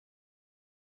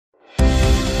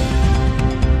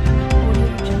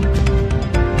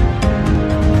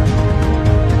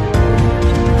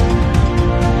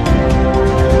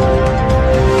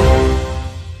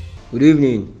Good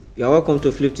evening. You are welcome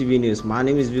to Flip TV News. My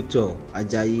name is Victor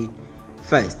Ajayi.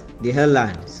 First, the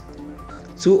headlines.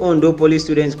 2 Ondo police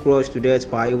students crushed to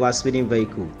death by over-speeding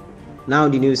vehicle. Now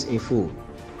the news in full.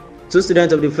 2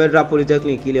 students of the Federal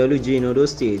Polytechnic Ile-Oluji in Ondo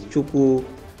State, Chukwu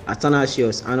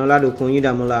Atanasius and Oladokun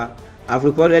Yudamola, have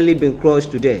reportedly been crushed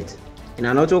to death in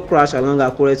an auto crash along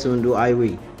Akure to Ondo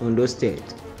Highway, Ondo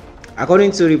State.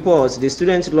 According to reports, the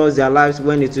students lost their lives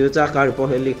when the Toyota car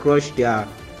reportedly crushed their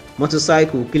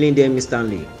motorcycle, killing them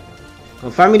instantly.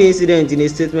 Confirming the incident in a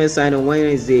statement signed on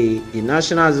Wednesday, the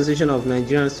National Association of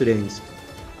Nigerian Students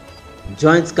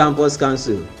Joint Campus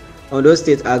Council, Ondo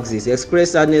State Axis,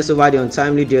 expressed sadness over the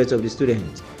untimely death of the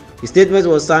students. The statement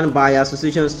was signed by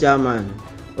Association's chairman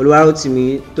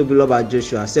Oluwarotimi Tobiloba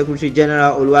Joshua, Secretary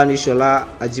General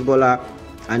Oluwanishola Ajibola,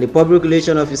 and the Public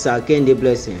Relations Officer Kende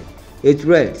Blessing. It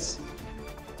reads: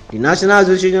 the National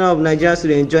Association of Nigerian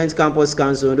Students Joint Campus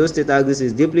Council, Ondo State Axis,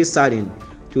 is deeply saddened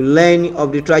to learn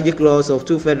of the tragic loss of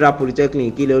 2 Federal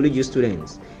Polytechnic Ile-Oluji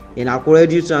students in Akure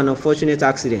due to an unfortunate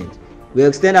accident. We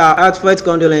extend our heartfelt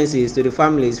condolences to the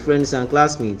families, friends, and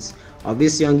classmates of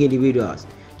these young individuals.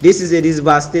 This is a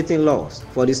devastating loss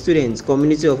for the students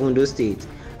community of Ondo State,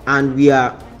 and we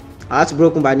are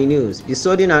heartbroken by the news. The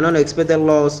sudden and unexpected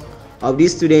loss of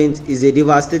these students is a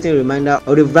devastating reminder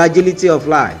of the fragility of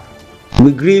life.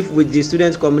 We grieve with the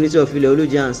student community of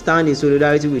Ile-Oluji and stand in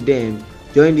solidarity with them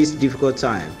during this difficult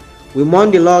time. We mourn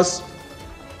the loss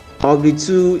of the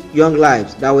 2 young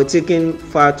lives that were taken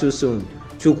far too soon.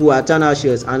 Chukwu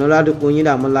Atanasius and Oladokun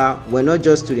Yudamola were not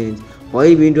just students, but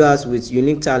individuals with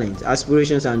unique talents,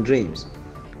 aspirations, and dreams.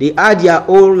 They had their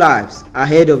whole lives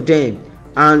ahead of them,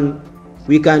 and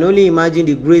we can only imagine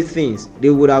the great things they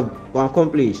would have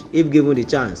accomplished if given the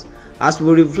chance. As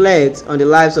we reflect on the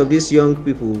lives of these young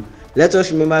people, let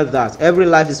us remember that every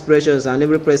life is precious and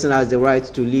every person has the right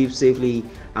to live safely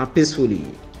and peacefully.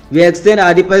 We extend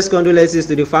our deepest condolences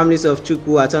to the families of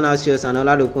Chukwu Atanasius and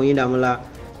Oladokun Yudamola.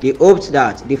 They hoped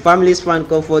that the families find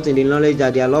comfort in the knowledge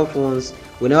that their loved ones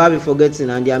will never be forgotten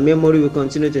and their memory will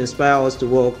continue to inspire us to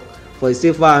work for a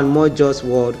safer and more just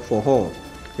world for all.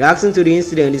 Reacting to the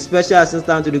incident, the Special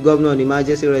Assistant to the Governor on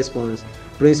Emergency Response,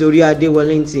 Prince Oriade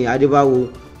Wellington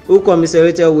Adebawo, who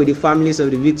commiserated with the families of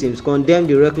the victims, condemned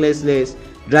the reckless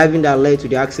driving that led to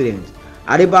the accident.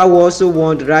 Adebawo also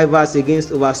warned drivers against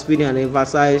overspeeding and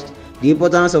emphasized the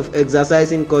importance of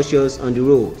exercising caution on the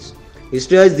roads. He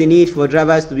stressed the need for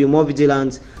drivers to be more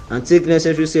vigilant and take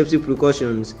necessary safety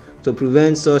precautions to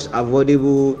prevent such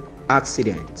avoidable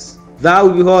accidents. That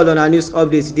will be all on our news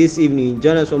updates this evening.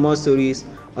 Join us for more stories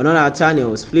on our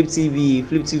channels, Flip TV,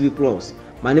 Flip TV Plus.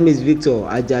 My name is Victor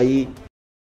Ajayi.